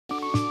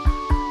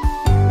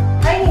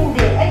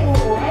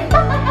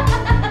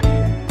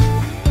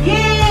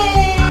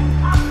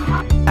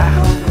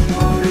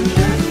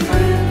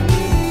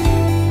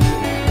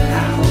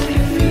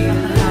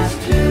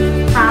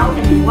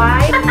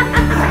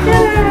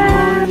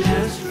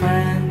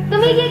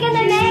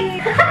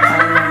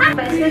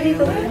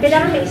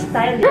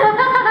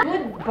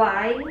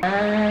by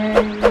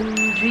I'm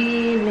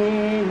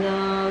Dreaming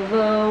of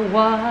a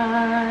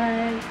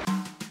White.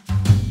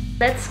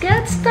 Let's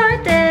get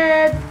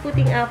started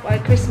putting up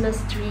our Christmas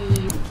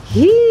tree.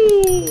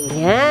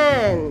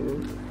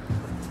 Yan!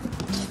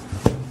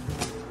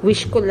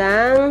 Wish ko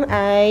lang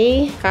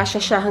ay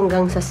kasya siya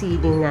hanggang sa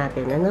ceiling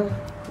natin. Ano?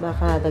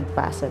 Baka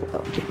nagpasan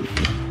to.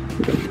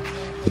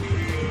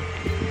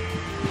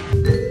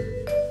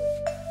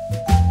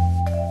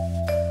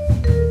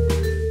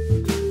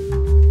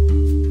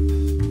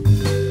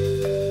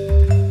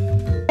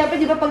 Siyempre,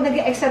 di ba pag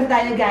nag-exam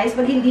tayo guys,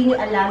 pag hindi nyo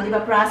alam, di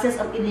ba, process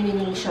of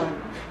elimination.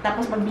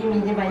 Tapos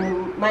mag-minimine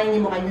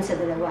mo kayo sa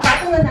dalawa.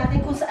 Patungan natin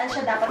kung saan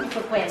siya dapat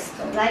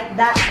ipapwesto. Like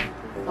that.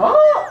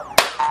 Oh!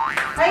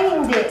 Ay,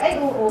 hindi. Ay,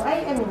 oo.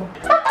 Ay, ano.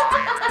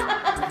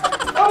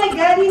 Oh my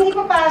God, hindi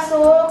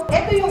papasok.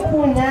 Ito yung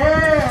una.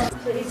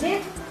 So, is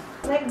it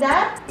like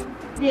that?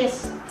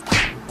 This.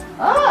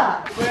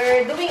 Oh!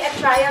 We're doing a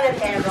trial and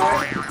error.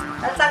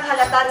 At ang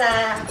halata na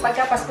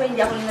pagkapasko,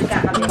 hindi ako yung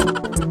nagkakamit.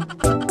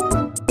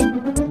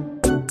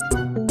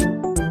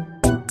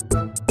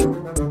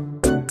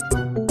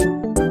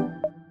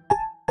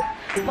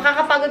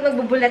 Makakapagod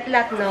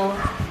magbubulat-lat, no?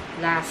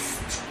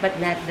 Last but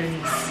not the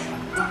least.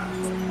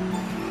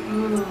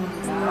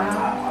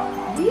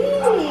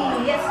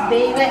 Yes,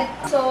 baby.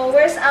 So,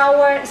 where's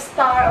our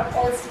star of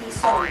all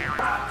season?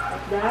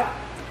 Like that.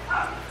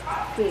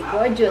 Okay,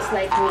 gorgeous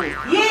like me.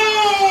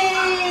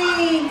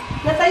 Yay!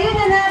 Natayo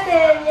na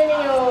natin. Yan na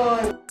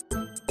yun.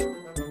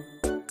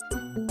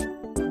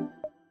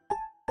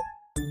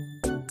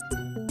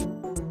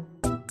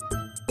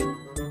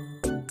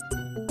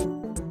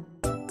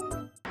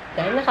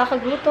 Dahil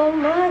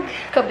nakakagutom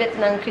magkabit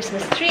ng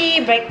Christmas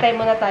tree. Break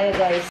time muna tayo,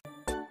 guys.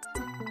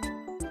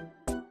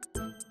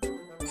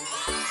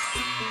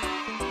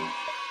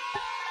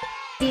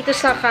 Dito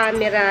sa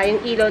camera,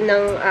 yung ilaw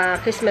ng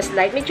Christmas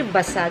light, medyo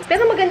basag.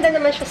 Pero maganda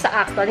naman siya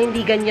sa actual,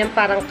 hindi ganyan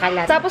parang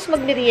kalat. Tapos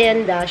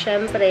magmerienda,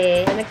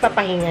 syempre,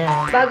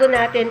 nagpapahinga. Bago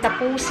natin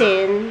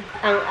tapusin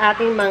ang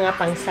ating mga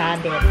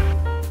pangsabit.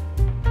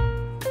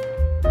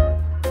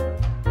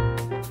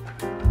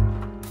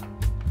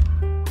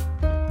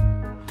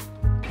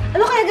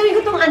 Ano kaya gawin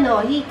ko itong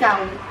hikaw?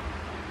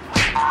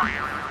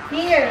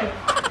 Here.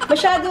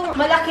 Masyadong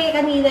malaki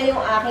kanina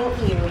yung aking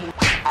earring.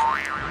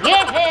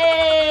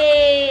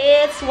 Yay!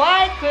 It's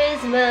White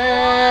Christmas.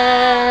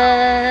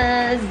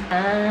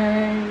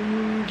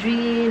 I'm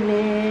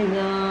dreaming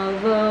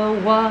of a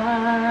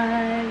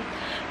white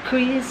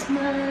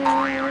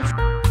Christmas.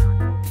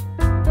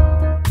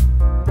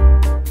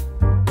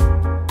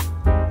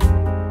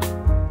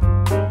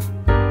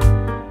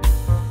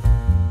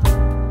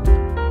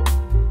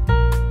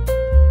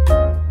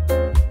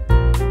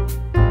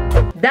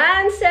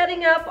 Done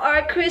setting up our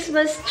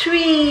Christmas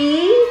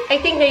tree. I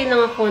think ngayon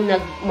lang ako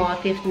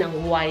nag-motif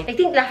ng white. I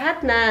think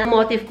lahat na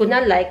motif ko na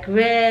like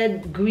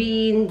red,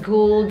 green,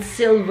 gold,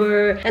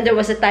 silver, and there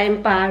was a time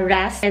pa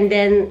rust. And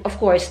then,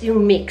 of course,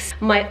 yung mix.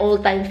 My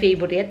all-time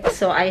favorite.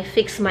 So, I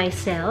fixed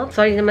myself.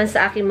 Sorry naman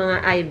sa aking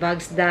mga eye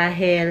bags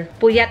dahil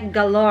puyat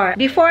galore.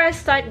 Before I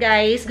start,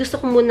 guys, gusto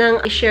ko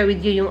munang i-share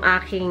with you yung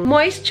aking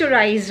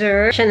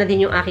moisturizer. Siya na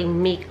din yung aking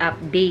makeup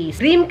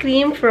base. Dream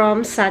Cream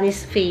from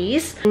Sunny's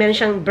Face. Meron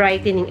siyang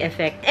brightening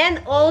effect.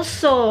 And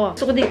also,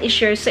 gusto ko din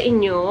i-share sa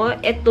inyo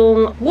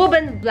itong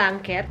woven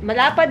blanket.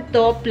 Malapad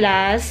to,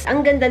 plus ang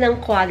ganda ng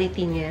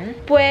quality niya.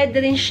 Pwede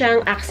rin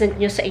siyang accent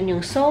nyo sa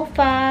inyong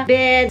sofa,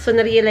 bed. So,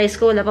 na-realize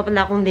ko, wala pa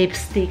pala akong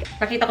lipstick.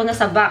 Nakita ko na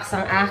sa box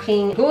ang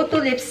aking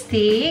go-to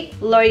lipstick,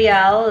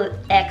 L'Oreal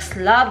X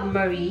Love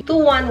Marie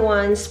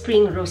 211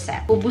 Spring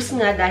Rosette. Ubus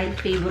nga dahil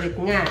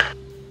favorite nga.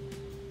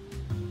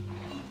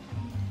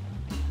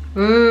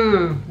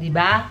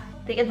 Diba?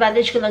 Take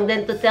advantage ko lang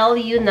din to tell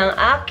you ng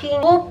aking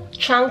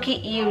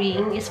chunky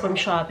earring is from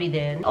Shopee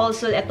din.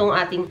 Also, itong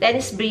ating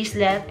tennis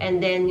bracelet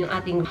and then yung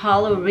ating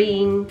hollow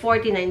ring,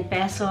 49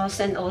 pesos.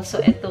 And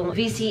also, itong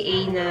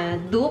VCA na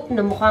dupe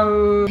na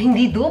mukhang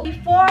hindi dupe.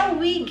 Before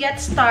we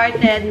get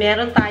started,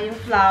 meron tayong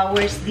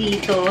flowers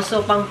dito.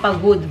 So, pang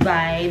pa-good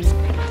vibes.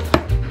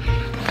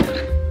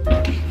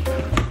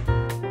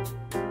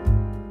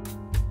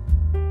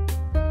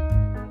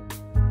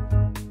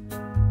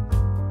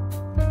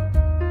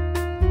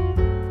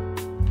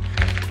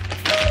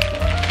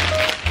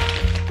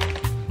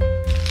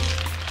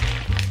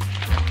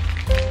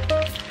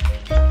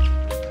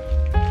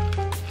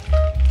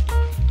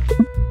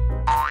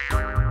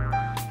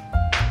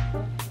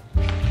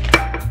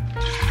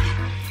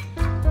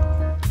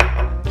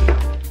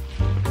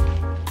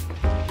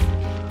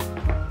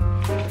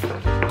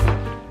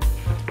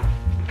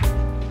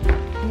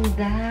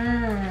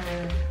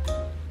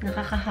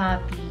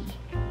 Nakaka-happy.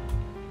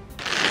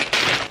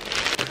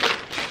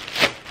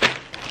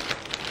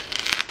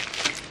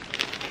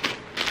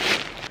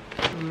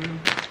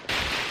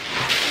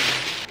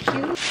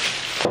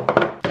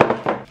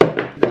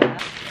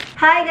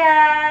 Hi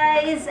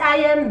guys! I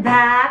am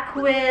back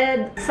back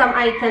with some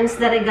items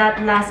that I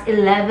got last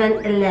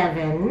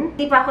 11/11.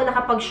 Hindi pa ako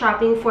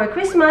nakapag-shopping for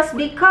Christmas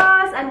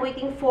because I'm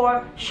waiting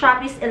for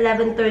Shopee's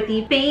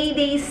 11/30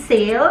 payday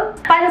sale.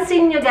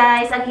 Pansin nyo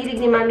guys, ang hilig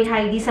ni Mami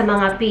Haidee sa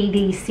mga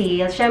payday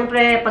sale.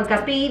 Siyempre,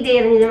 pagka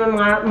payday, alam nyo naman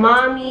mga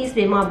mommies,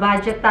 may mga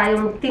budget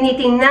tayong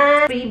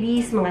tinitingnan,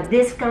 freebies, mga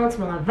discounts,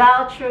 mga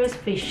vouchers,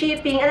 free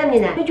shipping, alam nyo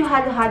na. Medyo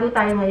halo-halo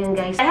tayo ngayon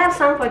guys. I have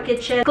some for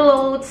kitchen,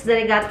 clothes that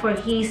I got for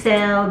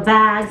Hazel,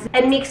 bags,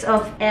 a mix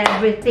of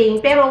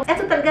everything. Pero,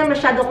 eto talaga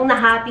masyado akong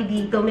na-happy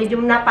dito. Medyo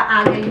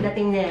napaaga yung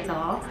dating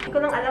neto. Hindi ko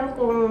lang alam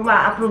kung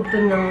ma-approve to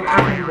ng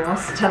aking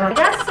boss. Charot. I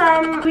got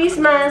some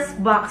Christmas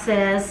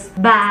boxes,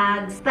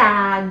 bags,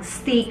 tags,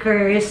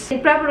 stickers.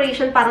 In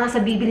preparation, parang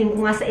sa bibilin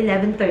ko nga sa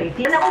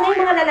 11/30. Ano ko na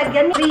yung mga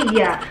lalagyan?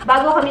 Trivia.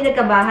 Bago kami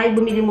nagkabahay,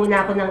 bumili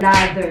muna ako ng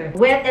lather,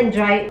 wet and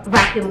dry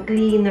vacuum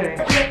cleaner,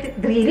 electric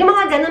drill. Yung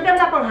mga ganun, pero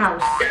wala pang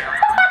house.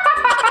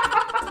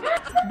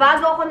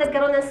 Bago ako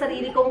nagkaroon ng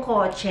sarili kong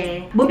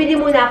kotse, bumili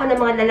muna ako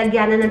ng mga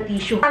lalagyanan ng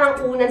tissue. Parang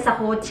unan sa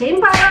kotse. Yung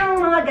parang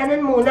mga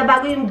ganun muna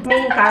bago yung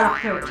main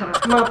character.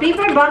 Mga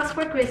paper box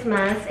for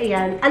Christmas.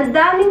 Ayan. Ang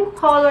daming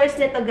colors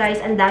nito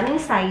guys. Ang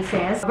daming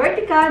sizes.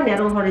 Vertical,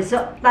 merong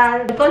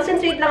horizontal.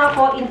 Concentrate lang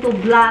ako into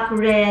black,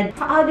 red.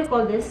 How do you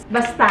call this?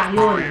 Basta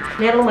yun.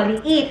 Merong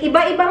maliit.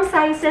 Iba-ibang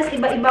sizes,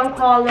 iba-ibang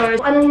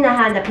colors. Anong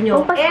hinahanap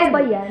nyo? Pampasko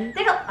ba yan?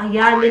 Teka,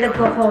 ayan, may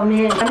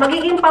nagko-comment.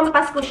 Magiging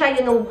pampasko siya,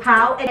 you know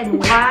how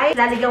and why.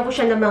 Lalagyan ko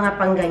siya ng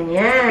mga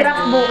pangganyan.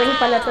 Scrapbooking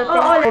pala to.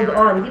 Oo, hold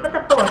on. Di pa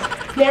tapos.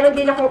 Meron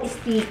din akong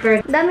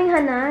sticker. Daming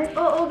hanas.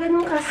 Oo,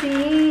 ganun kasi.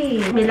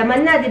 May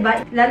laman na, di ba?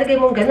 Lalagay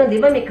mong ganun,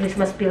 di ba? May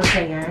Christmas pills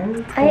na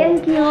yan. Ay,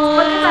 ang cute.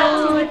 Pagkatapos,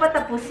 hindi pa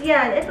tapos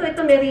yan.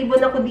 Ito, may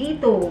ribbon ako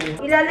dito.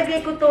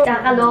 Ilalagay ko to.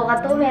 Nakakaloka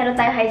to. Meron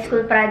tayong high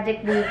school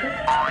project dito.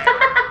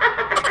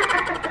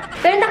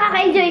 Pero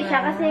nakaka-enjoy siya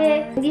kasi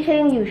hindi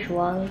siya yung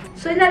usual.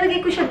 So, ilalagay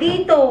ko siya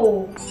dito.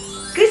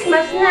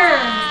 Christmas na!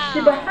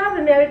 Diba? Have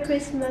a Merry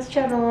Christmas,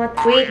 charot.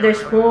 Wait,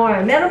 there's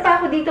more. Meron pa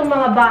ako ditong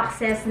mga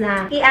boxes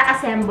na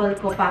i-assemble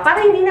ko pa.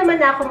 Para hindi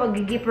naman ako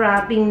mag-gift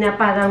wrapping na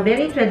parang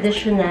very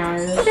traditional.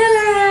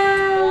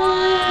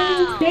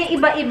 Tadaan! May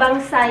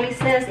iba-ibang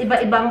sizes,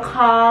 iba-ibang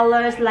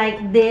colors like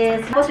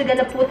this. Tapos you're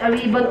gonna put a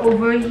ribbon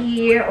over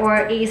here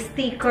or a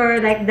sticker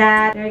like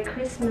that. Merry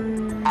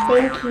Christmas.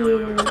 Thank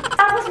you.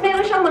 Tapos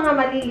meron siyang mga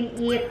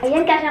maliliit.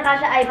 Ayan,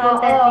 kasya-kasya iPhone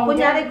 13. Oo,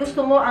 kunyari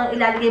gusto mo ang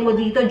ilalagay mo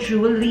dito,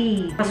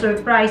 jewelry,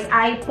 surprise,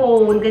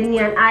 iPhone,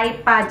 ganyan,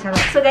 iPad, charot.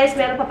 So guys,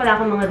 meron pa pala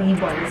akong mga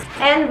ribbons.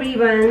 And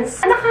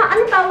ribbons.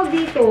 Anong tawag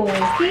dito?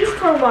 Case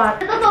for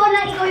what? Sa totoo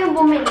lang, ikaw yung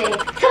bumili.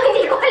 So,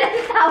 hindi ko alam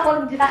yung tawag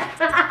dyan.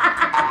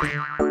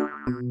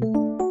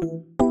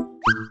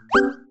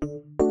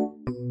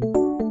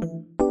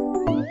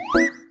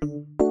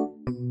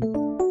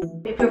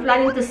 If you're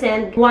planning to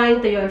send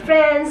wine to your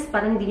friends,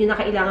 parang hindi nyo na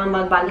kailangan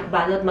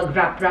magbalot-balot,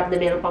 mag-wrap-wrap na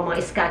meron pang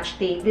mga scotch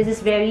tape. This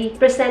is very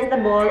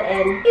presentable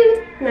and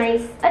cute,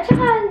 nice. At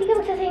saka, hindi ka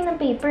magsasayang ng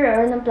paper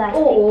or ng plastic.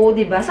 Oo,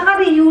 diba?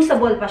 Saka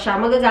reusable pa siya.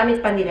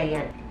 Magagamit pa nila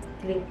yan.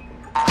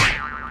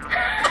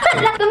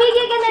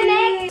 Tumigil ka na,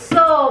 next!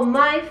 So,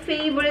 my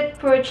favorite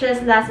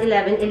purchase last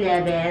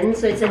 11/11.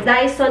 So, it's a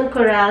Dyson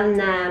Coral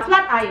na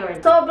flat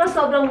iron.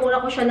 Sobrang mura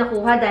ko siya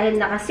nakuha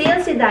dahil naka-sale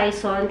si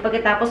Dyson.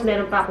 Pagkatapos,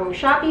 meron pa akong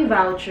Shopee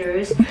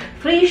vouchers,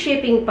 free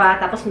shipping pa,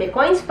 tapos may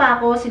coins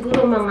pa ako.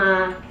 Siguro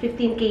mga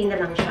 15K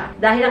na lang siya.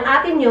 Dahil ang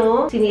atin nyo,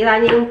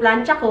 sinira niya yung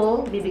plancha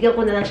ko, bibigyan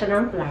ko na lang siya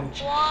ng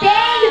plancha.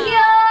 Thank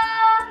you!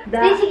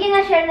 Sige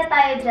na, share na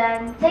tayo dyan.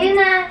 Sa'yo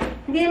na.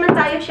 Hindi naman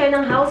tayo share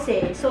ng house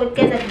eh. So, it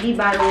cannot be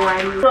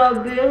one.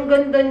 Grabe, ang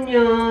ganda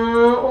niya.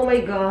 Oh my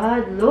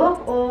God.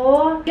 Look,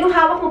 oh. Yung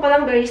hawak mo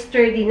palang very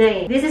sturdy na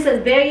eh. This is a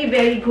very,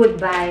 very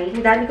good buy.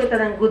 Ang dami ko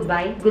talang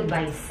goodbye.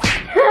 Goodbyes.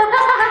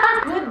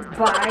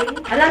 Goodbye.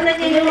 Alam na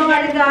niya yung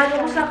mga regalo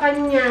ko sa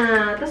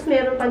kanya. Tapos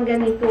meron pang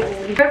ganito.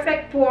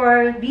 Perfect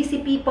for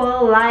busy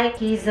people like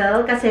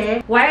Hazel.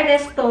 Kasi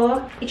wireless to.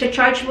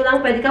 I-charge mo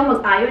lang. Pwede kang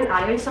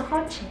mag-iron sa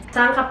kotse.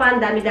 Saan ka pa? Ang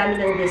dami-dami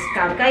ng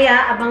discount.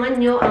 Kaya abangan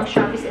nyo ang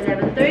Shopee's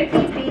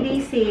 11/30 payday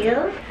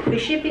sale.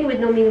 Free shipping with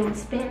no minimum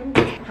spend.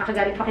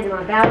 Makakagamit pa kayo ng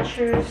mga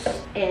vouchers.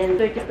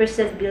 And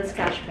 30% bills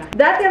cashback.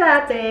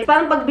 Dati-dati,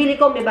 parang pagbili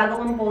ko may bago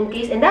kong phone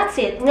case. And that's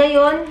it.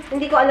 Ngayon,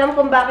 hindi ko alam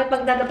kung bakit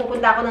pag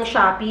napupunta ako ng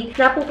Shopee,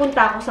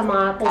 napupunta ako sa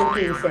mga phone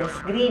cases.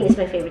 Green is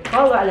my favorite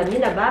color. Alam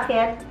niyo na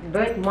bakit?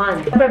 Birth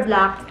month. Pepper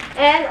black.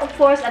 And of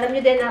course, alam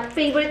niyo din na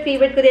favorite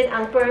ko din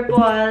ang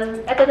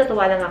purple. Ito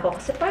natuwa lang ako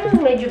kasi parang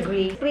medyo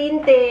gray.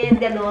 Printed,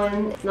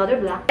 ganon. Another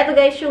black. Ito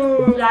guys,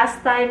 yung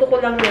last time ko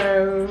lang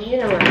ng,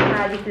 yun na nga,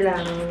 habit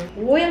lang.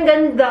 Uy, ang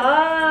ganda!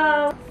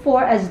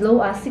 For as low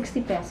as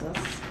 60 pesos.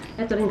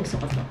 Ito rin gusto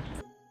ko to.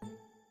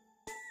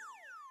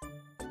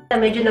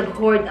 Medyo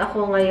nag-hoard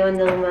ako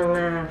ngayon ng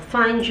mga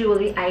fine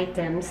jewelry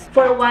items.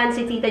 For one,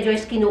 si Tita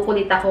Joyce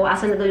kinukulit ako.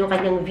 Asan na daw yung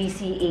kanyang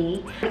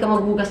VCA. Hindi ka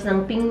maghugas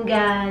ng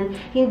pinggan.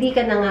 Hindi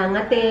ka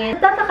nangangatin.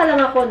 Tataka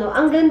lang ako, no?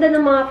 Ang ganda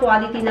ng mga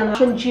quality ng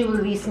fashion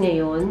jewelries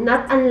ngayon.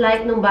 Not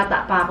unlike nung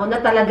bata pa ako na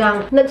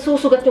talagang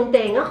nagsusugat yung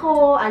tenga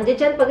ko. Andiyan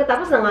dyan.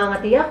 Pagkatapos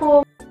nangangati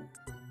ako.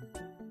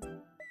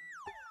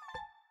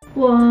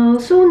 Wow,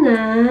 so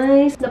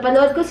nice.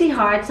 Napanood ko si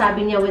Heart,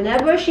 sabi niya,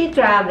 whenever she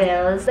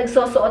travels,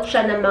 nagsusuot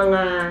siya ng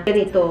mga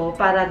ganito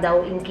para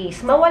daw in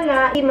case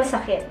mawala, hindi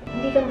masakit.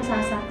 Hindi ka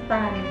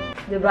masasaktan.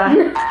 Diba?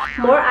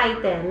 More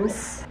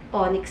items.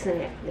 Onyx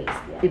na necklace.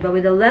 Yan. Diba?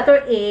 With the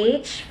letter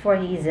H for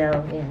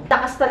Hazel. Yan.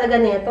 Lakas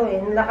talaga nito eh.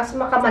 Lakas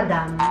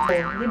makamadam.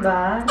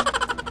 Diba?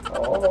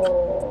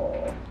 Oh.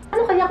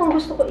 Ano kaya kung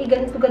gusto ko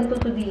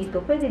i-ganto-ganto to dito?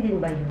 Pwede din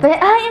ba yun?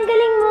 Ay, ang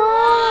galing mo!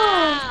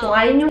 Kung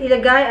ayaw nyo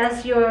ilagay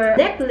as your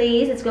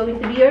necklace, it's going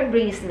to be your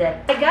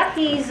bracelet. I got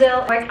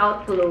Hazel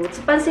workout clothes.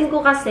 Pansin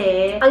ko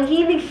kasi, ang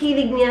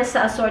hilig-hilig niya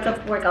sa sort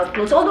of workout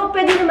clothes. Although,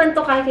 pwede naman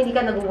to kahit hindi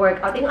ka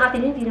nag-workout. Yung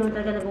atin yun, hindi naman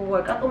talaga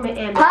nag-workout. O may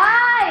M.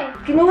 Hi!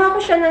 Kinuha ko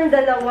siya ng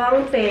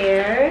dalawang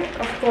pair.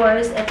 Of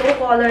course, itong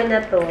color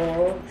na to.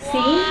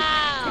 See?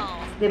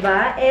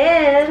 Diba?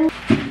 And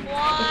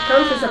it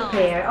comes as a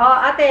pair. Oh,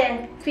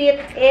 ate,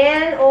 fit.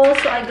 And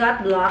also, I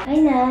got black.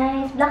 Ay,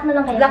 nice. Black na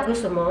lang kayo. Black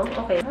gusto mo?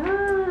 Okay.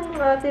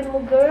 Ah, ate mo,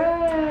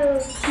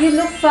 girl. You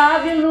look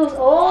fabulous.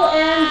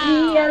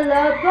 OMG, I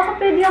love. Baka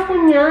pwede ako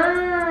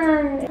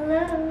niyan.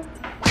 Hello.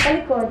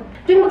 Talikod.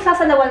 Tuwing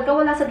magsasalawal ka,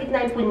 wala sa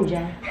gitna yung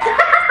punja.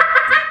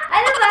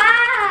 Ano ba?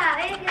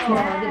 Ayun ka Oo,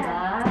 na.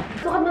 diba?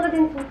 Sukat mo na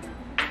din po.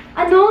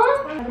 Ano?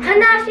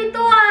 Hanashi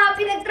to ah.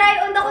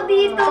 Pinag-try on ako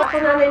dito.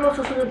 Kung nanay mo,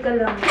 susunod ka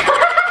lang.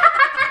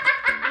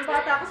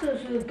 Bata ka,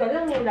 susunod ka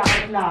lang, yung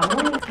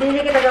lakad-lamon.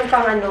 Binili kita ng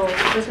pang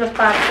Christmas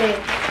party.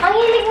 Ang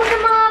hilig mo sa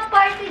mga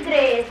party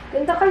dress.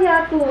 Ganda kaya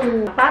to.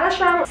 Para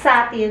siyang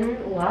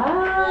satin. Wow!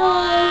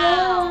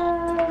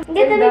 Ang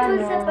ganda ni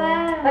Pulsa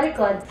pa.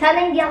 Talikod.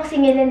 Sana hindi ako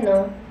singilin,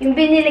 no? Yung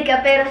binili ka,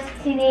 pero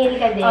siningil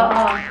ka din.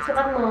 Oo.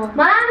 Sukat mo.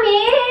 Mami!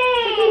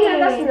 Sige,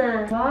 nalas na.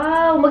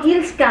 Wow!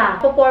 Mag-heels ka.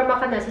 Puporma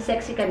ka na.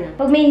 Sexy ka na.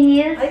 Pag may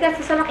heels, Ay,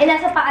 kasi sa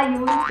nasa paa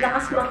yun.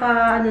 lakas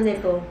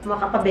nito,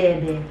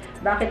 makapabebe.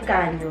 Bakit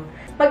kanyo?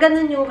 Pag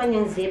ganun yung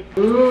kanyang zip.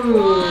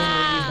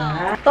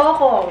 Diba?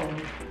 Tokong.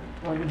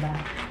 O, diba?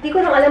 Hindi ko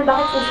lang alam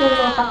bakit uso yung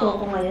mga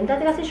katoko ngayon.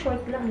 Dati kasi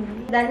short lang.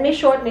 Dahil may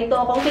short, may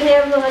tokong.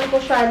 Pinernohan ko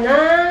siya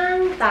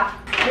ng top.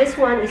 This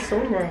one is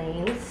so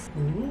nice.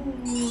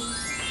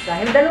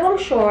 Dahil dalawang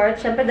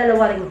short, syempre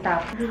dalawa ring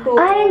top.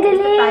 Ay, ang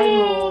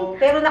galing!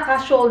 Pero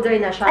naka-shoulder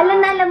na siya. Alam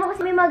mo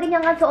kasi may mga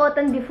ganyang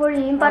kasuotan before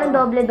yung parang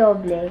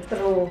doble-doble.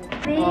 True.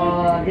 See?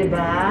 Oh,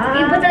 diba?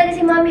 Iba talaga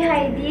si Mami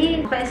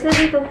Haidee. Okay, na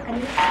dito.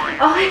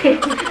 Okay.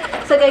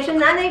 So guys,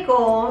 yung nanay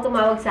ko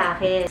tumawag sa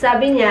akin.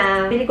 Sabi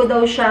niya, bili ko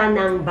daw siya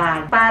ng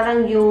bag.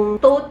 Parang yung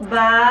tote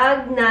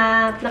bag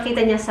na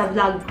nakita niya sa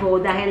vlog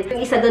ko. Dahil yung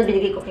isa doon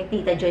binigay ko kay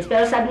Tita Joyce.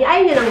 Pero sabi niya,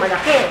 ayaw niya ng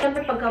malaki.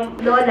 Siyempre pagka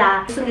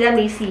lola, gusto nila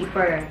may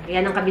zipper.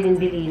 Yan ang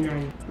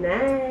kabilin-bilinan.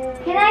 Nice.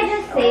 Can I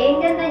just say, ang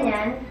ganda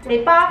niyan?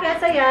 May pockets,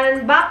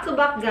 ayan. Back to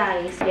back,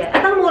 guys. Yeah. At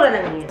ang mura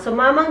lang yan. So,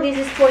 mamang,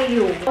 this is for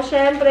you. So,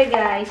 syempre,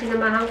 guys,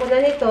 sinamahan ko na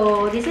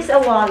nito. This is a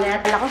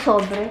wallet. Wala ko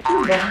sobre.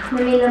 Ano ba?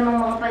 Namila ng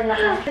mga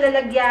palaka.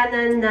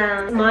 Lalagyanan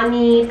ng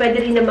money.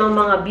 Pwede rin namang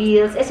mga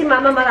bills. Eh, si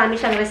mama marami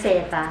siyang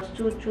reseta.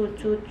 Chut.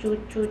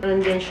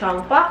 Meron din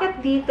siyang pocket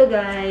dito,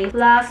 guys.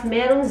 Plus,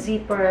 merong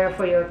zipper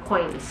for your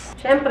coins.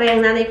 Syempre, ang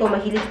nanay ko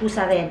mahilig po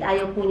sa red.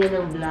 Ayaw po niya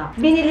ng black.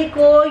 Binili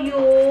ko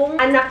yung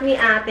anak ni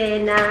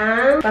ate na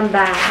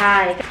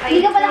pambahay.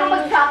 Hindi ka pala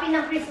kapag-shopping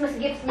ng Christmas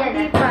gifts niya.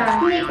 Hindi pa.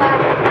 Hindi pa.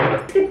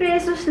 50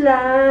 pesos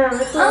lang.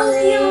 Ito. Ang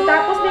cute!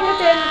 Tapos may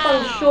katero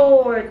pang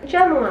short.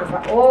 Siya mga ba?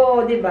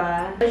 Oh, di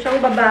ba?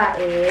 Siyang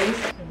babae.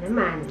 Ano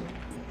naman.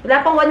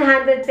 Wala pang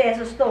 100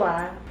 pesos to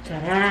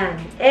Charan.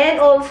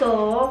 And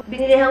also,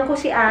 binilihan ko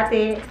si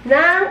ate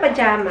ng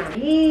pajama.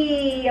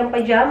 Yee! Ang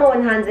pajama,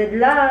 100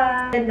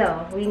 lang.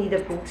 Ganda, Winnie the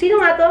Pooh.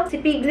 Sino nga to?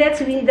 Si Piglet,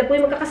 si Winnie the Pooh,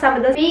 yung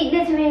magkakasama doon.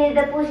 Piglet, si Winnie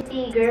the Pooh, si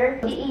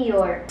Tiger, si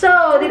Eeyore. So,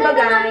 di ba Ang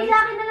ganda, guys? Mami, sa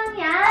akin na lang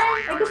yan.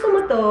 Ay, gusto mo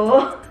to?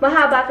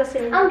 Mahaba to si...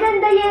 Ang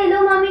ganda,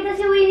 yellow, Mami, to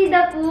si Winnie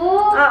the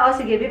Pooh.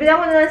 Sige.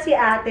 Bibilang ko na lang si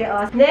ate.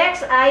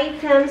 Next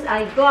items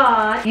I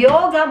got,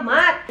 yoga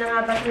mat. Na nga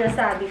ba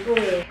sinasabi ko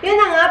eh. Yun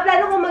na nga,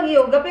 plano ko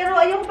mag-yoga, pero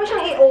ayoko pa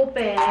siyang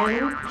i-open.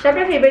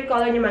 Siyempre, favorite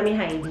color ni Mami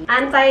Haidee.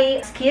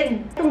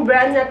 Anti-skid. Itong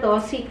brand na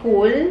to, si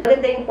Cool.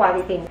 Maganda yung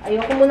quality.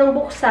 Ayoko munang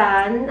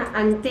buksan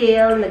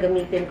until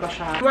nagamitin ko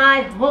siya.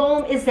 My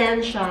home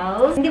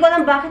essentials. Hindi ko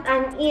alam bakit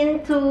I'm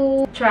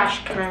into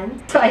trash can.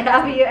 So, I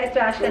have here a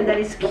trash can that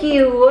is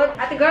cute.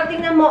 Ate girl,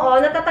 tingnan mo,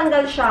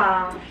 natatanggal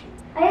siya.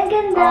 Ay, ang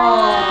ganda.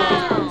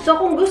 So,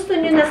 kung gusto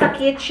nyo na sa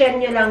kitchen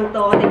nyo lang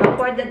to, di ba,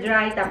 for the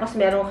dry, tapos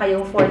meron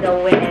kayong for the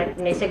wet,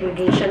 may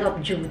segregation of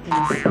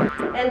duties.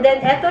 And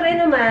then, eto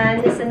rin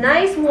naman, is a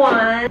nice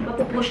one.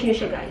 Mapupush nyo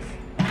siya, guys.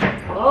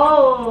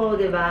 Oh,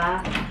 di ba?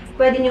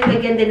 Pwede nyo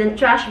lagyan din ng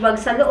trash bag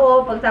sa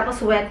loob,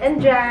 pagtapos wet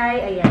and dry.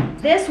 Ayan.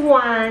 This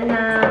one,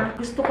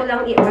 gusto ko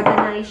lang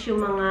i-organize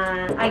yung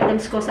mga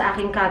items ko sa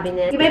aking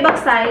cabinet. Iba-ibang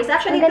size.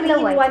 Actually,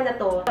 3-in-1 na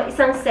to.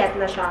 Isang set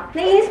na siya.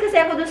 Naiinis kasi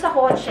ako dun sa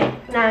kotse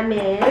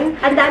namin.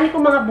 Ang dami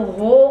kong mga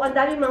buhok, ang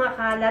dami mga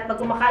kalat. Pag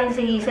kumakain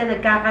si Hazel,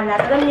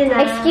 nagkakalat. Alam niyo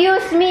na.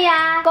 Excuse me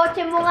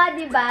kotse mo nga,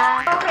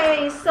 diba?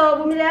 Okay, so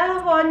bumili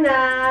ako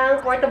ng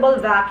portable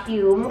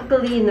vacuum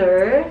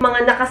cleaner. Mga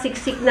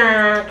nakasiksik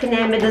na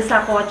kineme dun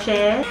sa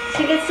kotse.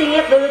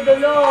 Singit-singit,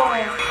 dulo-dulo.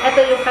 Ito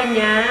yung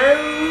kanyang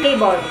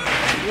cable.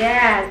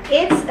 Yan.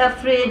 It's a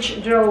fridge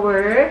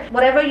drawer.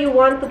 Whatever you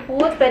want to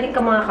put, pwedeng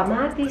ka mga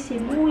kamatis,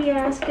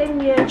 sibuyas,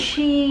 ganyan,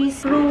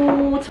 cheese,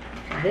 fruits.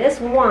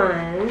 This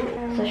one,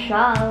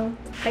 social.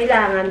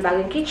 Kailangan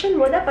bagong kitchen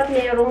mo, dapat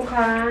meron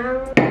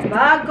kang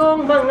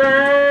bagong mga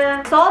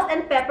salt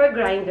and pepper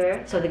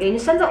grinder. So, lagay nyo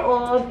sa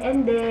loob,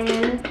 and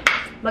then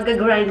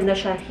mag-grind na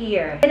siya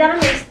here. Kailangan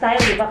may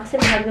style, diba? Kasi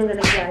mahal yung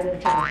lalagyan.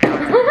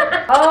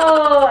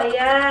 Oh,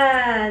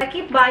 ayan. I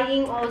keep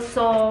buying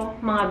also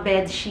mga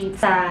bed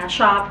sheets sa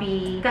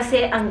Shopee.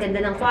 Kasi ang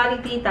ganda ng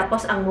quality,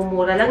 tapos ang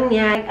mumura lang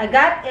niya. I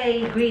got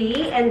a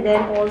gray and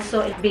then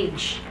also a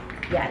beige.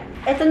 Yan.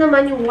 Ito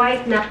naman yung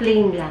white na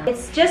plain lang.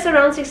 It's just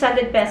around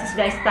 600 pesos,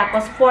 guys.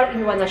 Tapos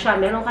 4-in-1 na siya.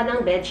 Meron ka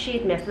ng bed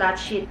sheet, may flat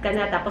sheet ka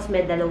na, tapos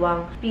may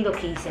dalawang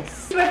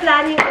pillowcases. We're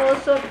planning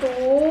also to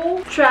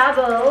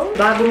travel.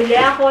 Bumili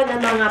ako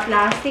ng mga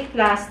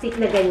plastic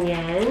na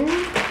ganyan.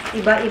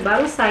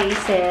 Iba-ibang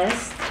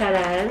sizes.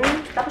 Charan.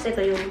 Tapos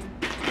ito yung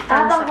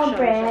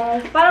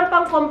pang-compress. Parang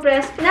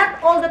pang-compress. Not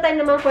all the time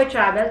naman for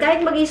travel. Kahit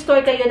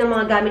mag-i-store kayo ng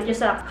mga gamit nyo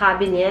sa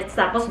cabinets,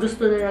 tapos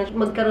gusto na lang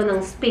magkaroon ng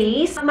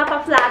space,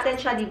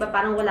 mapa-flatten siya, di ba?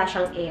 Parang wala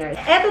siyang air.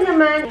 Ito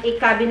naman, a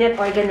cabinet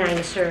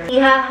organizer.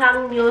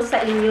 Ihahang nyo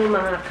sa inyong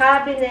mga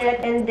cabinet,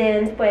 and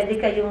then pwede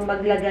kayong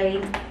maglagay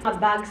mga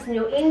bags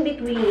nyo in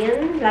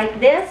between, like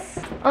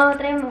this. Oh,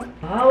 try mo.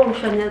 Wow,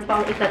 Chanel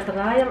pa ang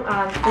itatry, ang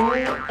ato.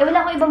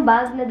 Wala ko ibang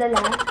bag na dala.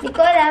 Hindi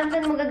ko alam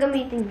saan mo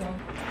gagamitin yan.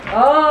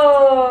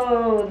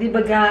 Oh, di ba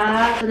ga?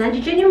 So,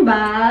 nandiyan yung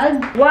bag.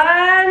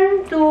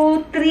 1,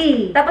 2,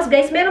 3. Tapos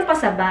guys, meron pa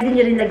sa bag.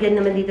 Hindi nyo rin lagyan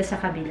naman dito sa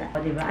kabila.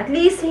 O, di ba? At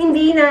least,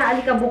 hindi na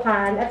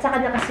alikabukan at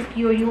saka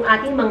nakasecure yung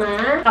ating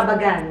mga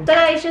kabagan. So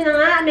guys, yun na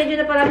nga.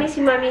 Medyo na parami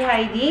si Mami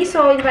Haidee.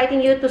 So,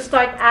 inviting you to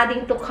start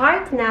adding to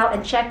cart now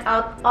and check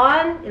out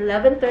on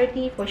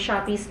 11:30 for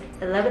Shopee's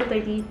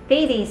 11:30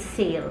 payday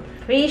sale.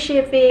 Free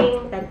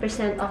shipping,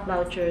 10% off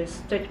vouchers,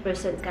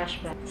 30%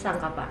 cashback.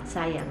 Saan ka pa?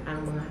 Sayang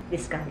ang mga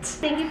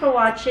discounts. Thank you for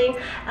watching.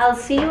 I'll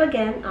see you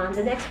again on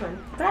the next one.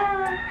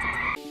 Bye!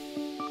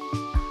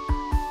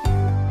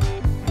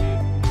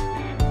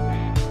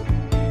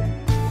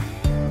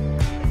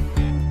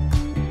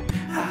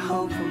 I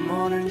hope we're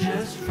more than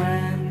just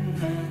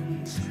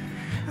friends.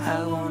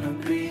 I wanna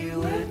be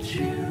with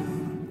you.